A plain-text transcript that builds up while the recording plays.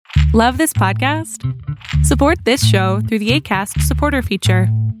Love this podcast? Support this show through the Acast supporter feature.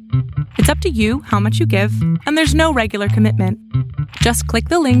 It's up to you how much you give, and there's no regular commitment. Just click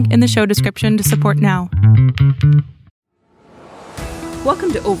the link in the show description to support now.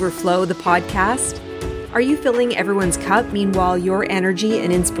 Welcome to Overflow, the podcast. Are you filling everyone's cup meanwhile your energy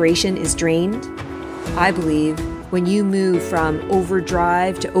and inspiration is drained? I believe when you move from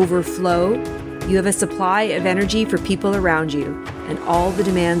overdrive to overflow, you have a supply of energy for people around you and all the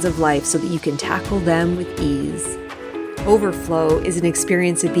demands of life so that you can tackle them with ease. Overflow is an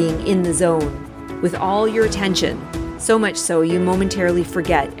experience of being in the zone with all your attention, so much so you momentarily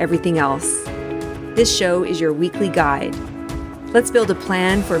forget everything else. This show is your weekly guide. Let's build a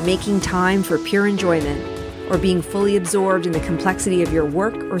plan for making time for pure enjoyment or being fully absorbed in the complexity of your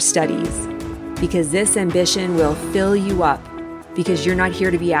work or studies, because this ambition will fill you up. Because you're not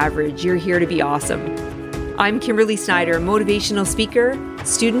here to be average, you're here to be awesome. I'm Kimberly Snyder, motivational speaker,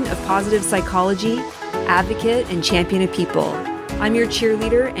 student of positive psychology, advocate, and champion of people. I'm your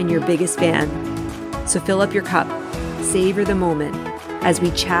cheerleader and your biggest fan. So fill up your cup, savor the moment as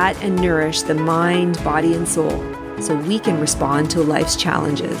we chat and nourish the mind, body, and soul so we can respond to life's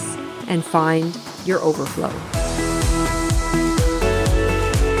challenges and find your overflow.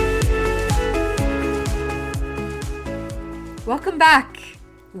 Welcome back.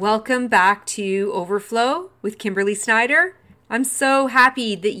 Welcome back to Overflow with Kimberly Snyder. I'm so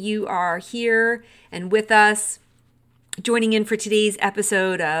happy that you are here and with us, joining in for today's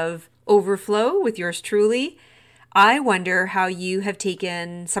episode of Overflow with yours truly. I wonder how you have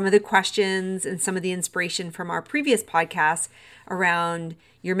taken some of the questions and some of the inspiration from our previous podcasts around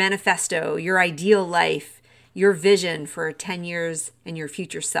your manifesto, your ideal life, your vision for 10 years and your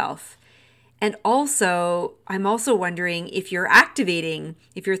future self. And also, I'm also wondering if you're activating,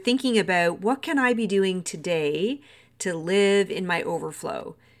 if you're thinking about what can I be doing today to live in my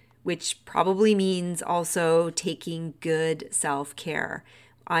overflow, which probably means also taking good self-care.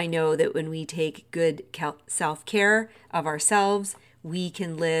 I know that when we take good self-care of ourselves, we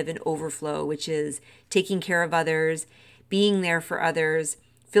can live in overflow, which is taking care of others, being there for others,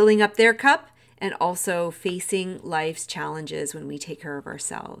 filling up their cup, and also facing life's challenges when we take care of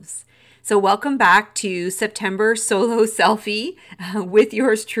ourselves. So welcome back to September Solo Selfie with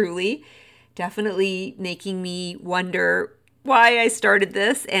yours truly. Definitely making me wonder why I started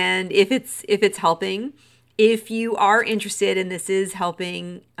this and if it's helping. If you are interested and this is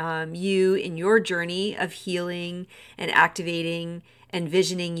helping you in your journey of healing and activating and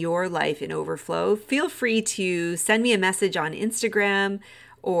visioning your life in overflow, feel free to send me a message on Instagram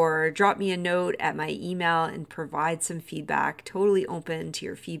or drop me a note at my email and provide some feedback. Totally open to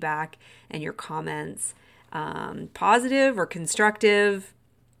your feedback and your comments, positive or constructive.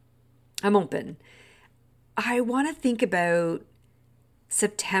 I'm open. I want to think about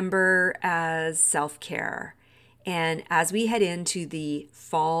September as self-care. And as we head into the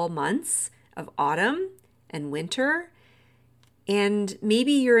fall months of autumn and winter, and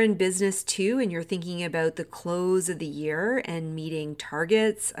maybe you're in business too, and you're thinking about the close of the year and meeting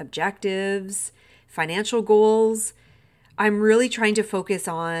targets, objectives, financial goals. I'm really trying to focus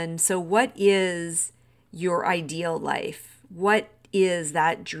on, so what is your ideal life? What is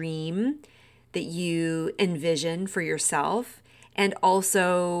that dream that you envision for yourself? And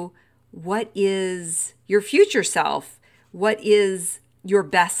also, what is your future self? What is your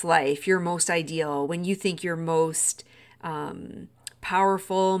best life, your most ideal, when you think you're most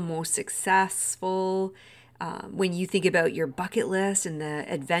powerful, most successful, when you think about your bucket list and the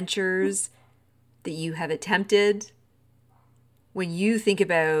adventures that you have attempted, when you think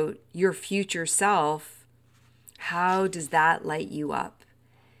about your future self, how does that light you up?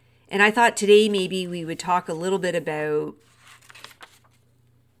 And I thought today maybe we would talk a little bit about,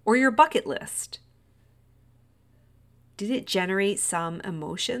 or your bucket list. Did it generate some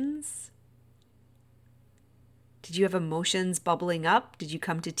emotions? Did you have emotions bubbling up? Did you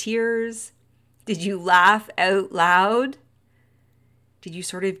come to tears? Did you laugh out loud? Did you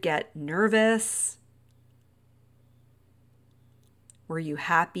sort of get nervous? Were you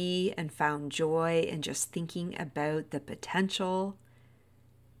happy and found joy in just thinking about the potential?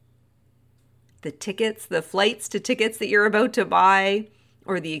 The tickets, the flights to tickets that you're about to buy,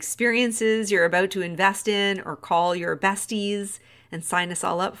 or the experiences you're about to invest in or call your besties and sign us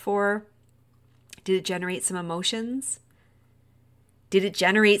all up for? Did it generate some emotions? Did it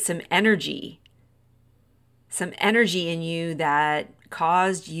generate some energy? Some energy in you that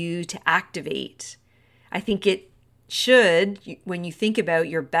caused you to activate? I think it should, when you think about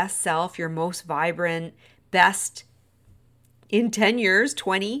your best self, your most vibrant, best in 10 years,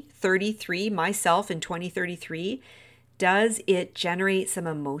 2033, myself in 2033, does it generate some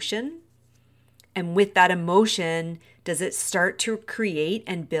emotion? And with that emotion, does it start to create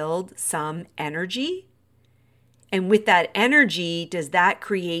and build some energy? And with that energy, does that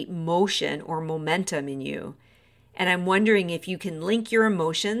create motion or momentum in you? And I'm wondering if you can link your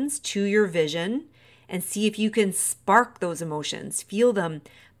emotions to your vision and see if you can spark those emotions, feel them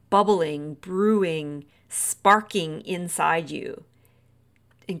bubbling, brewing, sparking inside you,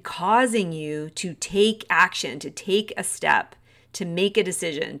 and causing you to take action, to take a step, to make a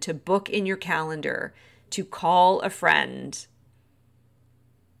decision, to book in your calendar, to call a friend,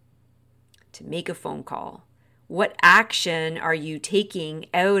 to make a phone call. What action are you taking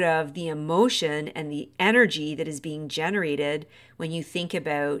out of the emotion and the energy that is being generated when you think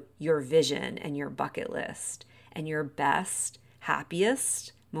about your vision and your bucket list and your best,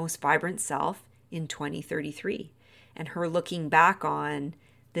 happiest, most vibrant self in 2033? And her looking back on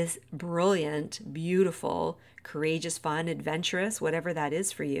this brilliant, beautiful, courageous, fun, adventurous, whatever that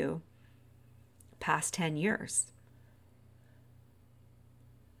is for you, past 10 years.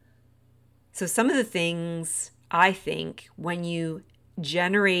 So some of the things I think when you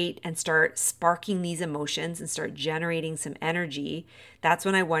generate and start sparking these emotions and start generating some energy, that's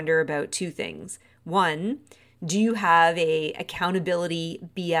when I wonder about two things. One, do you have a accountability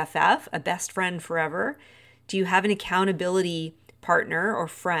BFF, a best friend forever? Do you have an accountability partner or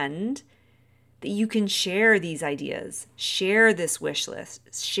friend that you can share these ideas, share this wish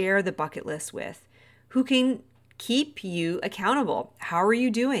list, share the bucket list with, who can keep you accountable? How are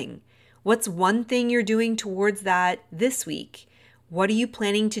you doing? What's one thing you're doing towards that this week? What are you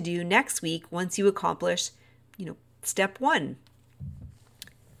planning to do next week once you accomplish, step one?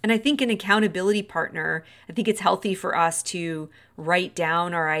 And I think an accountability partner, I think it's healthy for us to write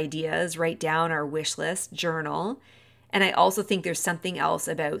down our ideas, write down our wish list, journal. And I also think there's something else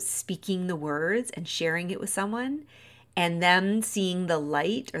about speaking the words and sharing it with someone and them seeing the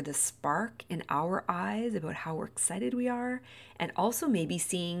light or the spark in our eyes about how excited we are, and also maybe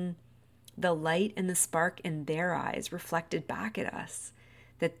seeing the light and the spark in their eyes reflected back at us,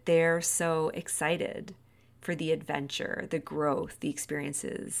 that they're so excited for the adventure, the growth, the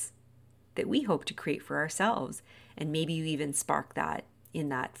experiences that we hope to create for ourselves. And maybe you even spark that in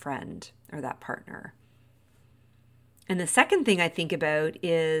that friend or that partner. And the second thing I think about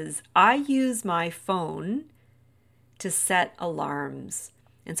is I use my phone to set alarms.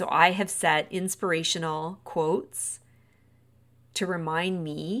 And so I have set inspirational quotes to remind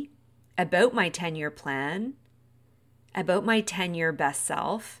me about my 10-year plan, about my 10-year best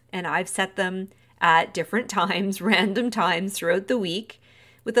self. And I've set them at different times, random times throughout the week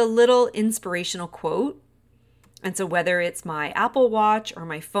with a little inspirational quote. And so whether it's my Apple Watch or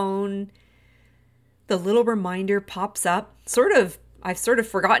my phone, the little reminder pops up. I've sort of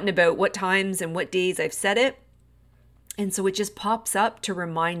forgotten about what times and what days I've set it. And so it just pops up to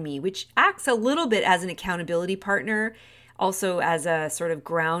remind me, which acts a little bit as an accountability partner, also as a sort of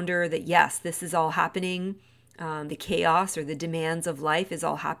grounder that, yes, this is all happening. The chaos or the demands of life is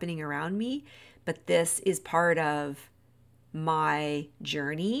all happening around me. But this is part of my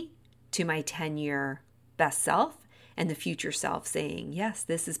journey to my 10-year best self. And the future self saying, yes,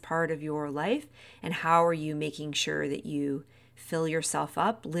 this is part of your life. And how are you making sure that you fill yourself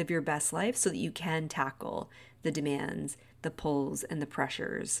up, live your best life so that you can tackle the demands, the pulls, and the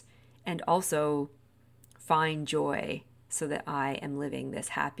pressures, and also find joy so that I am living this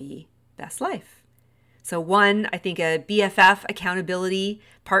happy best life. So one, I think a BFF accountability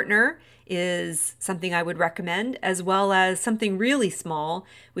partner is something I would recommend, as well as something really small,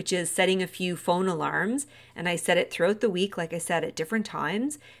 which is setting a few phone alarms. And I set it throughout the week, like I said, at different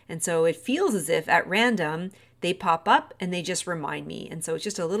times. And so it feels as if at random, they pop up and they just remind me. And so it's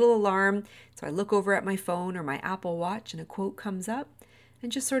just a little alarm. So I look over at my phone or my Apple Watch and a quote comes up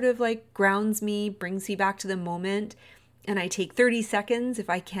and just sort of like grounds me, brings me back to the moment. And I take 30 seconds if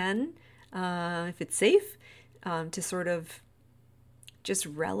I can, if it's safe, to sort of just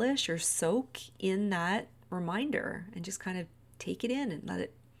relish or soak in that reminder and just kind of take it in and let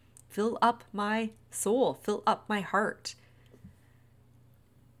it fill up my soul, fill up my heart.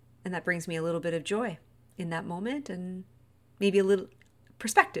 And that brings me a little bit of joy in that moment and maybe a little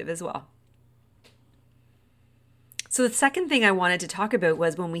perspective as well. So the second thing I wanted to talk about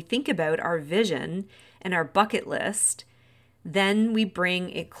was when we think about our vision and our bucket list, then we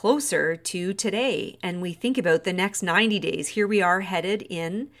bring it closer to today and we think about the next 90 days. Here we are headed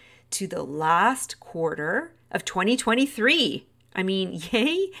in to the last quarter of 2023. I mean,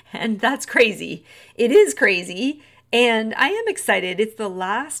 yay, and that's crazy. It is crazy, and I am excited. It's the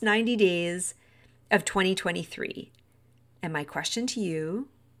last 90 days of 2023. And my question to you,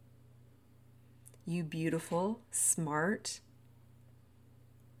 you beautiful, smart,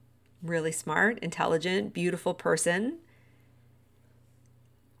 really smart, intelligent, beautiful person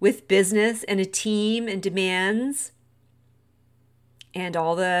with business and a team and demands and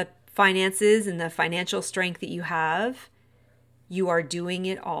all the finances and the financial strength that you have. You are doing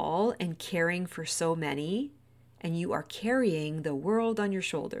it all and caring for so many, and you are carrying the world on your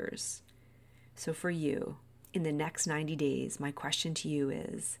shoulders. So for you, in the next 90 days, my question to you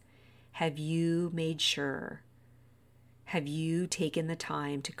is, have you made sure, have you taken the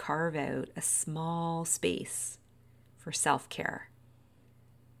time to carve out a small space for self-care?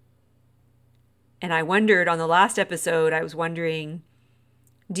 And I wondered on the last episode, I was wondering,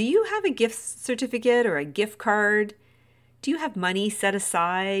 do you have a gift certificate or a gift card? Do you have money set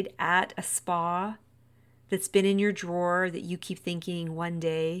aside at a spa that's been in your drawer that you keep thinking one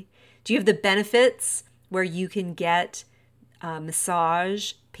day? Do you have the benefits where you can get a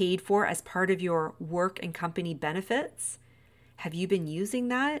massage paid for as part of your work and company benefits? Have you been using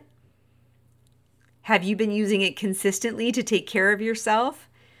that? Have you been using it consistently to take care of yourself?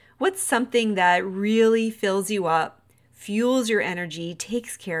 What's something that really fills you up, fuels your energy,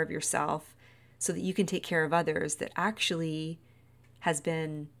 takes care of yourself so that you can take care of others, that actually has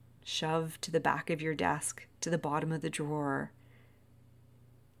been shoved to the back of your desk, to the bottom of the drawer,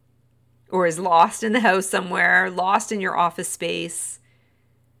 or is lost in the house somewhere, lost in your office space?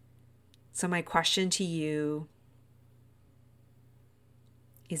 So my question to you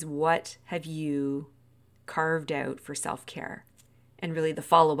is, what have you carved out for self-care? And really the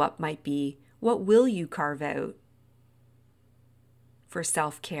follow-up might be, what will you carve out for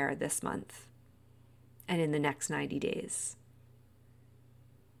self-care this month and in the next 90 days?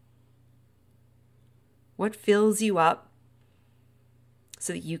 What fills you up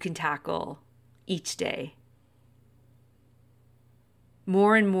so that you can tackle each day?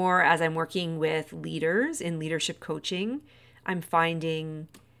 More and more as I'm working with leaders in leadership coaching, I'm finding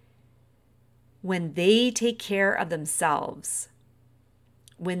when they take care of themselves,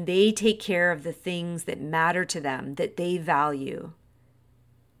 when they take care of the things that matter to them, that they value,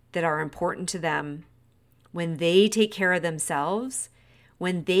 that are important to them, when they take care of themselves,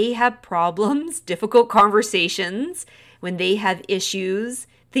 when they have problems, difficult conversations, when they have issues,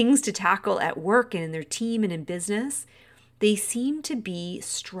 things to tackle at work and in their team and in business, they seem to be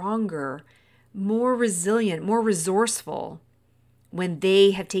stronger, more resilient, more resourceful when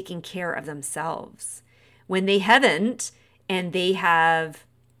they have taken care of themselves. When they haven't, and they have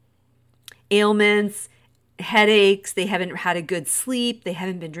ailments, headaches, they haven't had a good sleep, they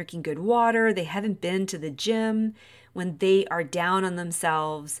haven't been drinking good water, they haven't been to the gym, when they are down on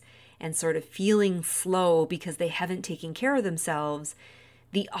themselves and sort of feeling slow because they haven't taken care of themselves,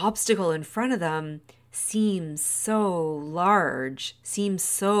 the obstacle in front of them seems so large, seems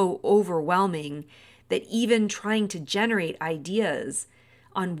so overwhelming, that even trying to generate ideas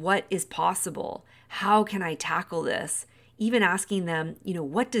on what is possible, how can I tackle this, even asking them,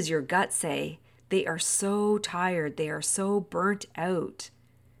 what does your gut say? They are so tired, they are so burnt out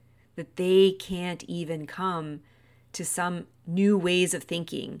that they can't even come to some new ways of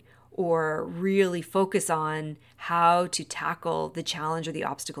thinking or really focus on how to tackle the challenge or the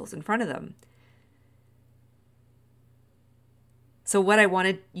obstacles in front of them. So what I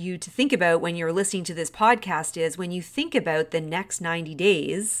wanted you to think about when you're listening to this podcast is, when you think about the next 90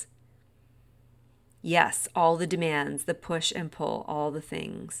 days, yes, all the demands, the push and pull, all the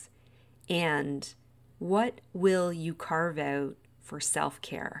things. And what will you carve out for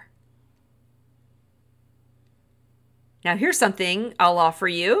self-care? Now, here's something I'll offer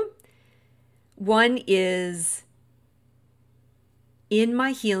you. One is, in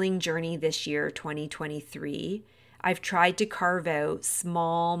my healing journey this year, 2023, I've tried to carve out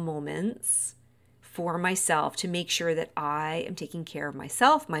small moments for myself to make sure that I am taking care of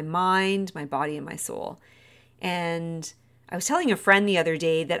myself, my mind, my body, and my soul. And I was telling a friend the other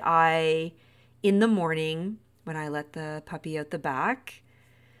day that in the morning, when I let the puppy out the back,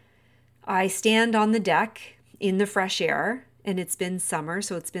 I stand on the deck in the fresh air, and it's been summer,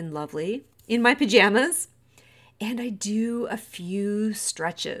 so it's been lovely, in my pajamas, and I do a few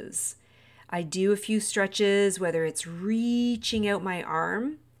stretches. Whether it's reaching out my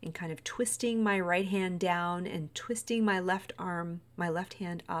arm and kind of twisting my right hand down and twisting my left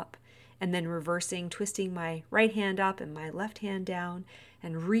hand up, and then reversing, twisting my right hand up and my left hand down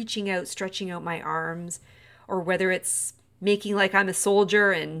and reaching out, stretching out my arms, or whether it's making like I'm a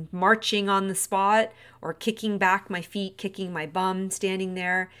soldier and marching on the spot, or kicking back my feet, kicking my bum, standing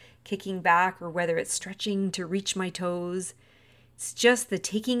there, kicking back, or whether it's stretching to reach my toes. It's just the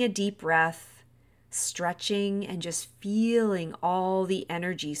taking a deep breath, stretching and just feeling all the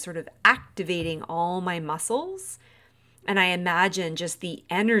energy, sort of activating all my muscles. And I imagine just the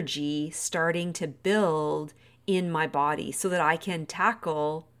energy starting to build in my body so that I can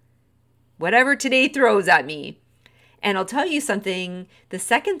tackle whatever today throws at me. And I'll tell you something, the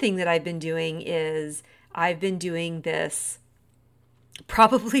second thing that I've been doing is I've been doing this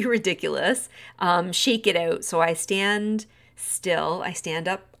probably ridiculous, shake it out. So I stand still, I stand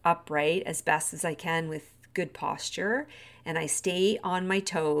up upright as best as I can with good posture, and I stay on my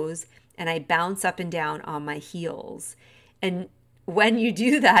toes and I bounce up and down on my heels. And when you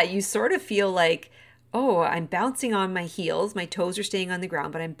do that, you sort of feel like, oh, I'm bouncing on my heels. My toes are staying on the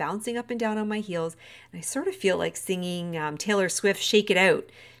ground, but I'm bouncing up and down on my heels. And I sort of feel like singing Taylor Swift, Shake It Out.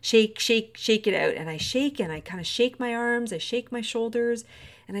 Shake, shake, shake it out. And I shake and I kind of shake my arms. I shake my shoulders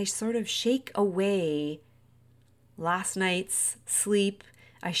and I sort of shake away last night's sleep.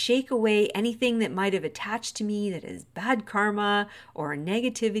 I shake away anything that might have attached to me that is bad karma or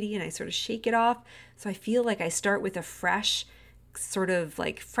negativity, and I sort of shake it off. So I feel like I start with a fresh, sort of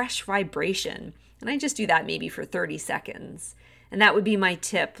like fresh vibration. And I just do that maybe for 30 seconds. And that would be my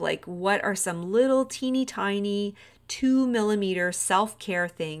tip. Like, what are some little teeny tiny 2 millimeter self-care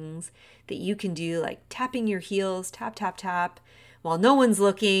things that you can do, like tapping your heels, tap, tap, tap, while no one's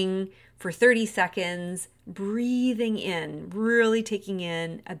looking for 30 seconds, breathing in, really taking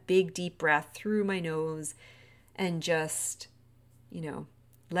in a big deep breath through my nose and just,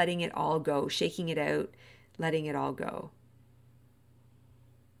 letting it all go, shaking it out, letting it all go.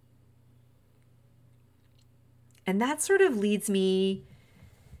 And that sort of leads me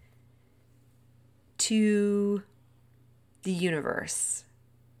to the universe.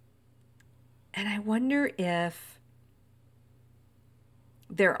 And I wonder if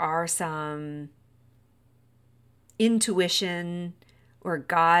there are some intuition or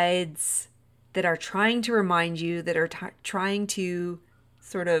guides that are trying to remind you, that are trying to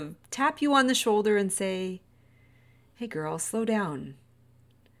sort of tap you on the shoulder and say, hey girl, slow down.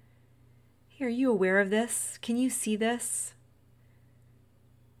 Hey, are you aware of this? Can you see this?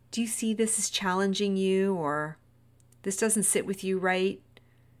 Do you see this as challenging you, or this doesn't sit with you right?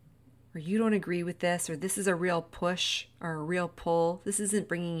 Or you don't agree with this, or this is a real push or a real pull. This isn't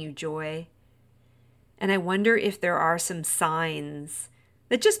bringing you joy. And I wonder if there are some signs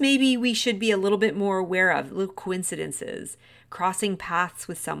that just maybe we should be a little bit more aware of, little coincidences, crossing paths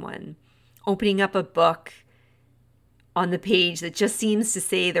with someone, opening up a book on the page that just seems to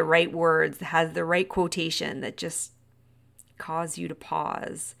say the right words, that has the right quotation, that just cause you to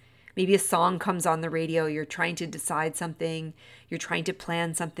pause. Maybe a song comes on the radio, you're trying to decide something, you're trying to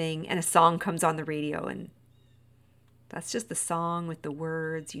plan something, and a song comes on the radio, and that's just the song with the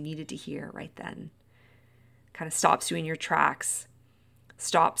words you needed to hear right then. Kind of stops you in your tracks,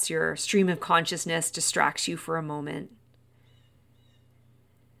 stops your stream of consciousness, distracts you for a moment.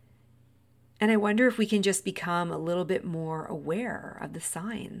 And I wonder if we can just become a little bit more aware of the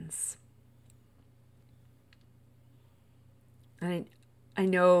signs. And I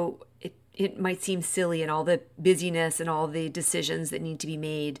know it might seem silly and all the busyness and all the decisions that need to be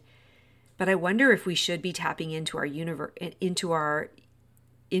made, but I wonder if we should be tapping into our universe, into our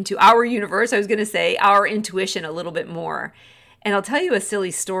universe. I was going to say our intuition a little bit more. And I'll tell you a silly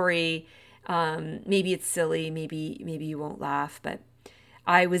story. Maybe it's silly, maybe you won't laugh, but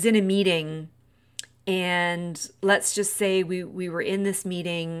I was in a meeting, and let's just say we were in this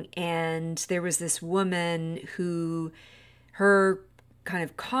meeting, and there was this woman who, her kind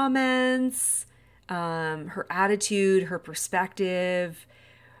of comments, her attitude, her perspective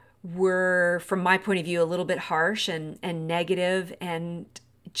were, from my point of view, a little bit harsh and negative, and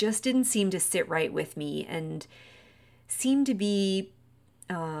just didn't seem to sit right with me, and seemed to be,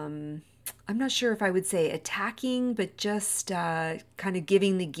 I'm not sure if I would say attacking, but just kind of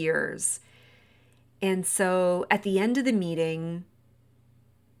giving the gears. And so at the end of the meeting,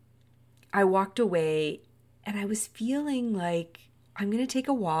 I walked away and I was feeling like I'm going to take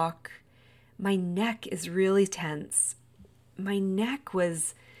a walk. My neck is really tense. My neck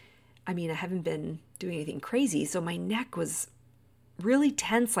was, I haven't been doing anything crazy, so my neck was really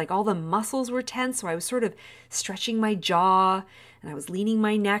tense, like all the muscles were tense. So I was sort of stretching my jaw, and I was leaning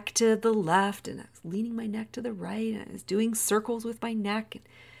my neck to the left, and I was leaning my neck to the right, and I was doing circles with my neck,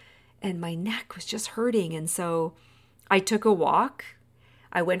 and my neck was just hurting. And so I took a walk.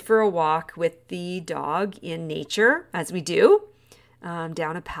 I went for a walk with the dog in nature, as we do,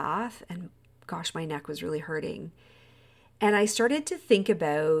 down a path, and gosh, my neck was really hurting. And I started to think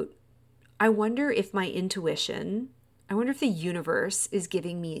about, I wonder if my intuition, I wonder if the universe is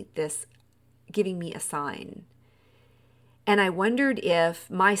giving me a sign. And I wondered if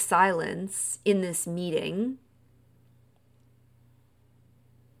my silence in this meeting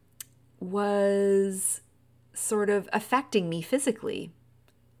was sort of affecting me physically.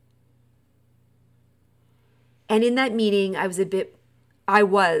 And in that meeting, I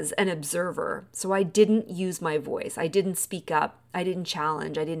was an observer. So I didn't use my voice. I didn't speak up. I didn't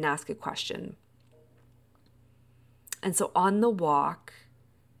challenge. I didn't ask a question. And so on the walk,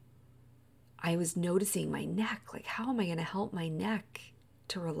 I was noticing my neck. Like, how am I going to help my neck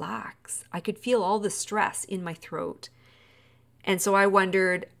to relax? I could feel all the stress in my throat. And so I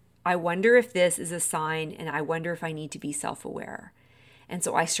wonder if this is a sign, and I wonder if I need to be self-aware. And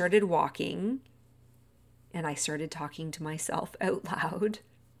so I started walking, and I started talking to myself out loud.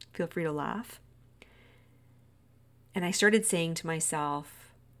 Feel free to laugh. And I started saying to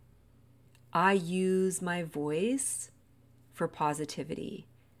myself, I use my voice for positivity.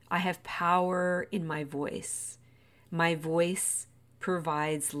 I have power in my voice. My voice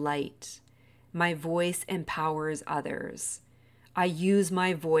provides light. My voice empowers others. I use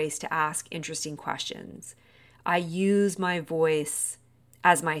my voice to ask interesting questions. I use my voice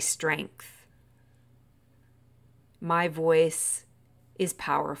as my strength. My voice is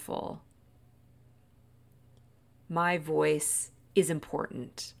powerful. My voice is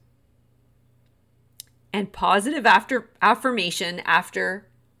important. And positive affirmation after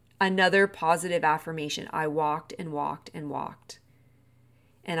another positive affirmation, I walked and walked and walked.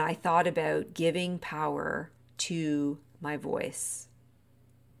 And I thought about giving power to my voice.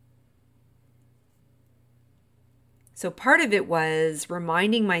 So part of it was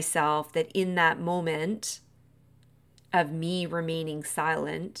reminding myself that in that moment of me remaining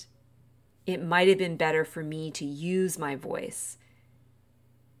silent, it might have been better for me to use my voice.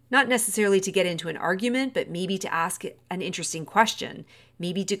 Not necessarily to get into an argument, but maybe to ask an interesting question,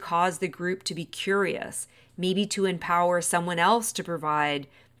 maybe to cause the group to be curious, maybe to empower someone else to provide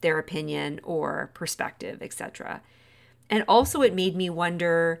their opinion or perspective, etc. And also it made me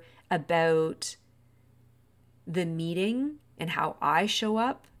wonder about the meeting and how I show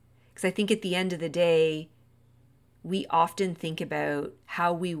up. Because I think at the end of the day, we often think about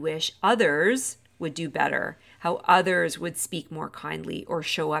how we wish others would do better, how others would speak more kindly or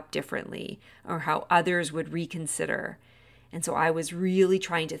show up differently, or how others would reconsider. And so I was really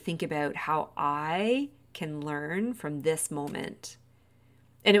trying to think about how I can learn from this moment.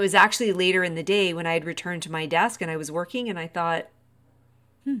 And it was actually later in the day when I had returned to my desk and I was working and I thought,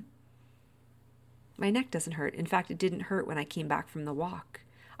 my neck doesn't hurt. In fact, it didn't hurt when I came back from the walk.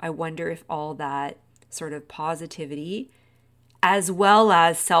 I wonder if all that sort of positivity, as well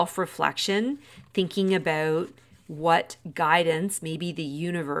as self-reflection, thinking about what guidance maybe the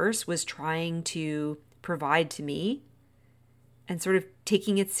universe was trying to provide to me, and sort of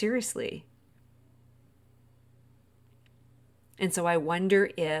taking it seriously. And so I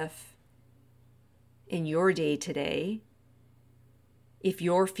wonder if in your day today, if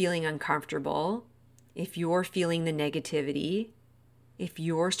you're feeling uncomfortable, if you're feeling the negativity, if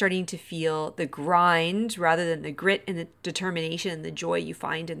you're starting to feel the grind rather than the grit and the determination and the joy you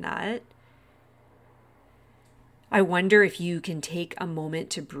find in that, I wonder if you can take a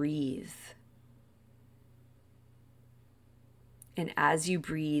moment to breathe. And as you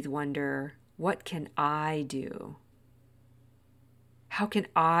breathe, wonder, what can I do? How can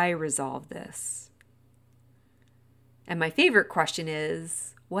I resolve this? And my favorite question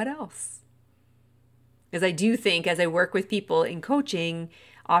is, what else? Because I do think as I work with people in coaching,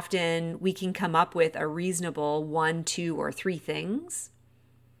 often we can come up with a reasonable 1, 2, or 3 things.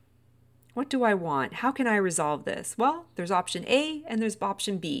 What do I want? How can I resolve this? Well, there's option A and there's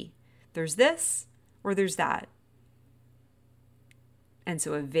option B. There's this or there's that. And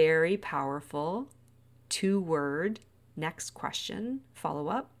so a very powerful 2-word next question, follow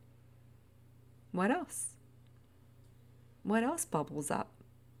up. What else? What else bubbles up?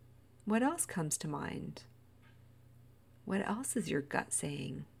 What else comes to mind? What else is your gut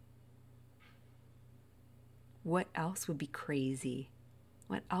saying? What else would be crazy?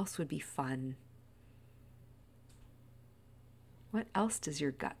 What else would be fun? What else does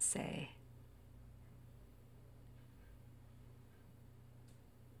your gut say?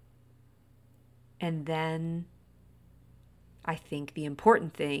 And then I think the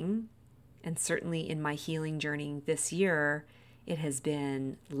important thing, and certainly in my healing journey this year, it has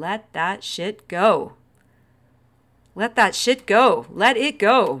been let that shit go. Let that shit go. Let it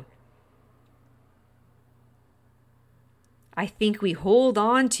go. I think we hold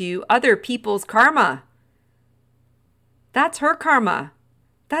on to other people's karma. That's her karma.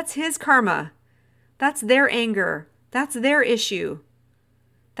 That's his karma. That's their anger. That's their issue.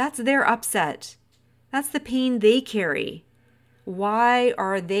 That's their upset. That's the pain they carry. Why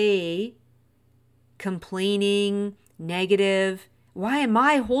are they complaining, negative? Why am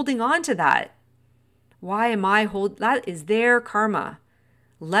I holding on to that? That is their karma.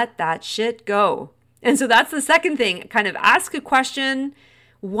 Let that shit go. And so that's the second thing. Kind of ask a question,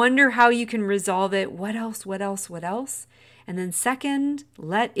 wonder how you can resolve it. What else? And then second,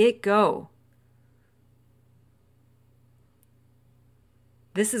 let it go.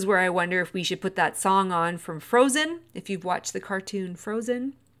 This is where I wonder if we should put that song on from Frozen. If you've watched the cartoon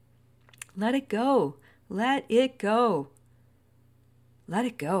Frozen, let it go. Let it go. Let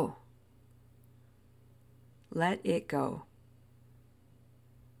it go. Let it go.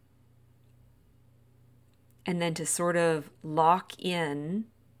 And then to sort of lock in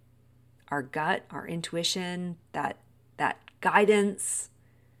our gut, our intuition, that guidance.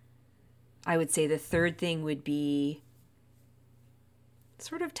 I would say the third thing would be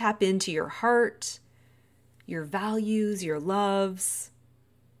sort of tap into your heart, your values, your loves,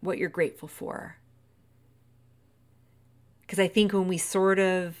 what you're grateful for. Because I think when we sort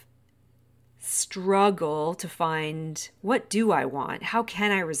of struggle to find, what do I want? How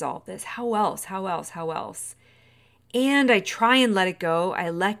can I resolve this? How else? And I try and let it go. I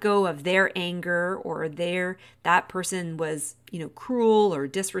let go of their anger or that person was, cruel or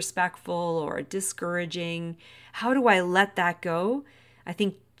disrespectful or discouraging. How do I let that go? I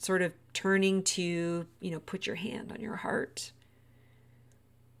think sort of turning to, put your hand on your heart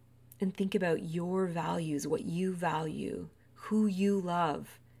and think about your values, what you value, who you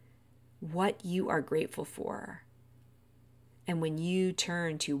love, what you are grateful for. And when you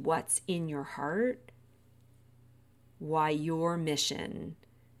turn to what's in your heart, why your mission,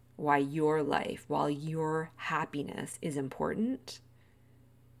 why your life, why your happiness is important,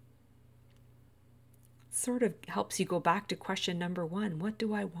 sort of helps you go back to question number one. What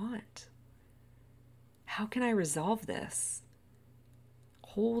do I want? How can I resolve this?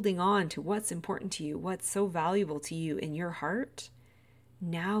 Holding on to what's important to you, what's so valuable to you in your heart.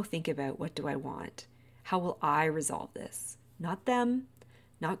 Now think about, what do I want? How will I resolve this? Not them,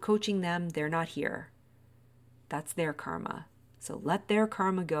 not coaching them. They're not here. That's their karma. So let their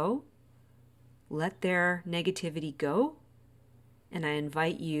karma go. Let their negativity go. And I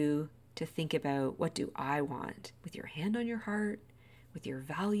invite you to think about, what do I want? With your hand on your heart, with your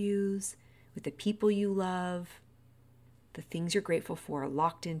values, with the people you love, the things you're grateful for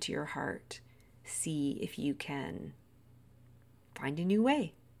locked into your heart. See if you can find a new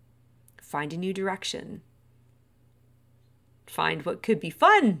way, find a new direction, find what could be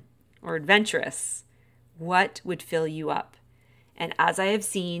fun or adventurous. What would fill you up? And as I have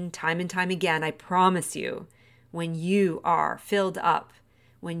seen time and time again, I promise you, when you are filled up,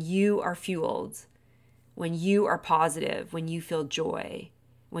 when you are fueled, when you are positive, when you feel joy,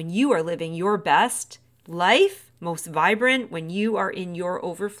 when you are living your best life, most vibrant, when you are in your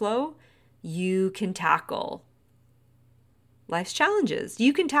overflow, you can tackle life's challenges.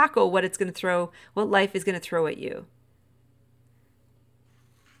 You can tackle what life is going to throw at you.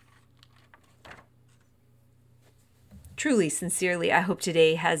 Truly, sincerely, I hope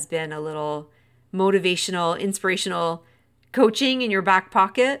today has been a little motivational, inspirational coaching in your back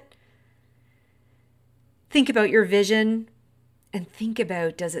pocket. Think about your vision and think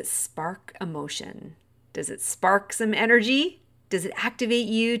about, does it spark emotion? Does it spark some energy? Does it activate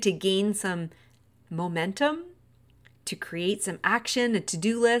you to gain some momentum, to create some action, a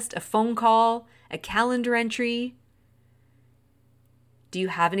to-do list, a phone call, a calendar entry? Do you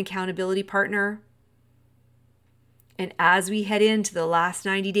have an accountability partner? And as we head into the last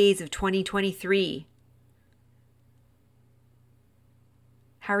 90 days of 2023,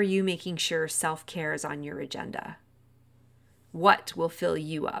 how are you making sure self-care is on your agenda? What will fill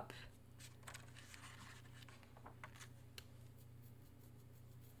you up?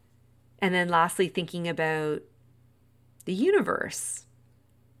 And then lastly, thinking about the universe,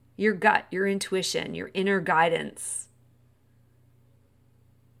 your gut, your intuition, your inner guidance.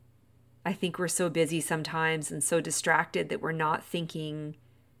 I think we're so busy sometimes and so distracted that we're not thinking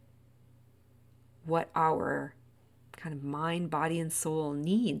what our kind of mind, body, and soul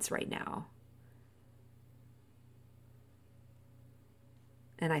needs right now.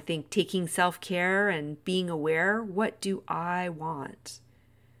 And I think taking self-care and being aware, what do I want?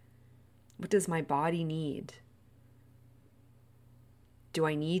 What does my body need? Do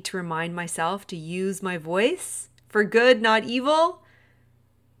I need to remind myself to use my voice for good, not evil?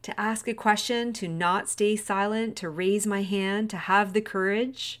 To ask a question, to not stay silent, to raise my hand, to have the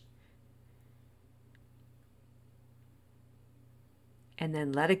courage. And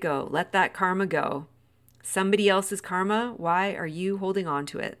then let it go. Let that karma go. Somebody else's karma, why are you holding on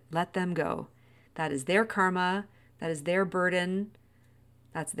to it? Let them go. That is their karma. That is their burden.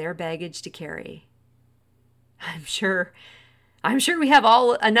 That's their baggage to carry. I'm sure we have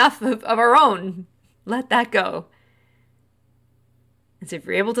all enough of our own. Let that go. And so if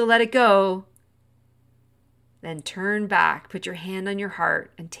you're able to let it go, then turn back, put your hand on your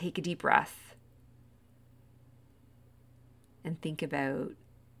heart, and take a deep breath. And think about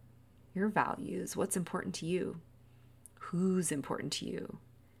your values, what's important to you, who's important to you,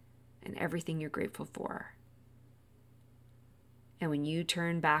 and everything you're grateful for. And when you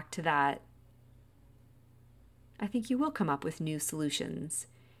turn back to that, I think you will come up with new solutions,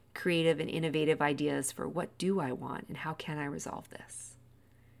 creative and innovative ideas for what do I want and how can I resolve this?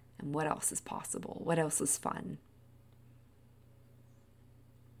 And what else is possible? What else is fun?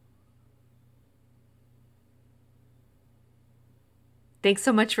 Thanks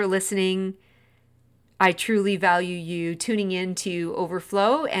so much for listening. I truly value you tuning in to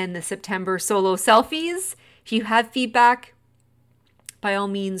Overflow and the September solo selfies. If you have feedback, by all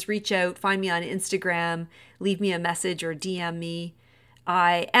means, reach out, find me on Instagram, leave me a message or DM me.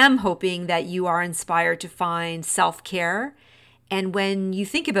 I am hoping that you are inspired to find self-care. And when you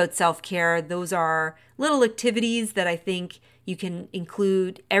think about self-care, those are little activities that I think you can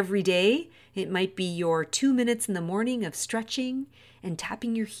include every day. It might be your 2 minutes in the morning of stretching and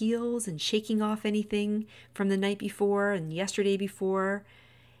tapping your heels and shaking off anything from the night before and yesterday before.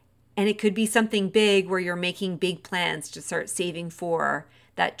 And it could be something big where you're making big plans to start saving for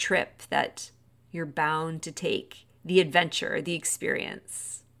that trip that you're bound to take, the adventure, the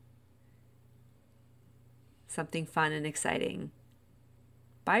experience. Something fun and exciting.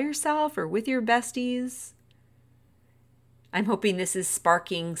 By yourself or with your besties. I'm hoping this is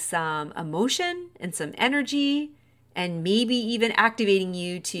sparking some emotion and some energy and maybe even activating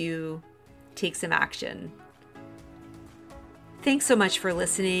you to take some action. Thanks so much for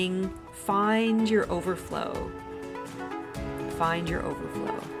listening. Find your overflow. Find your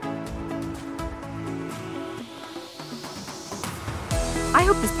overflow. I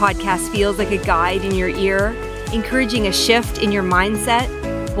hope this podcast feels like a guide in your ear, encouraging a shift in your mindset,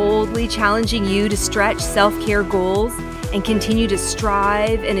 boldly challenging you to stretch self-care goals and continue to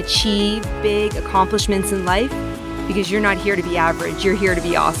strive and achieve big accomplishments in life, because you're not here to be average, you're here to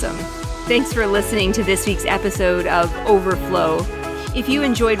be awesome. Thanks for listening to this week's episode of Overflow. If you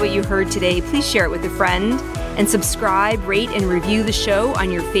enjoyed what you heard today, please share it with a friend and subscribe, rate, and review the show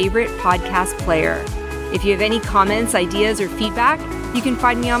on your favorite podcast player. If you have any comments, ideas, or feedback, you can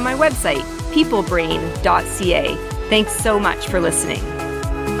find me on my website, peoplebrain.ca. Thanks so much for listening.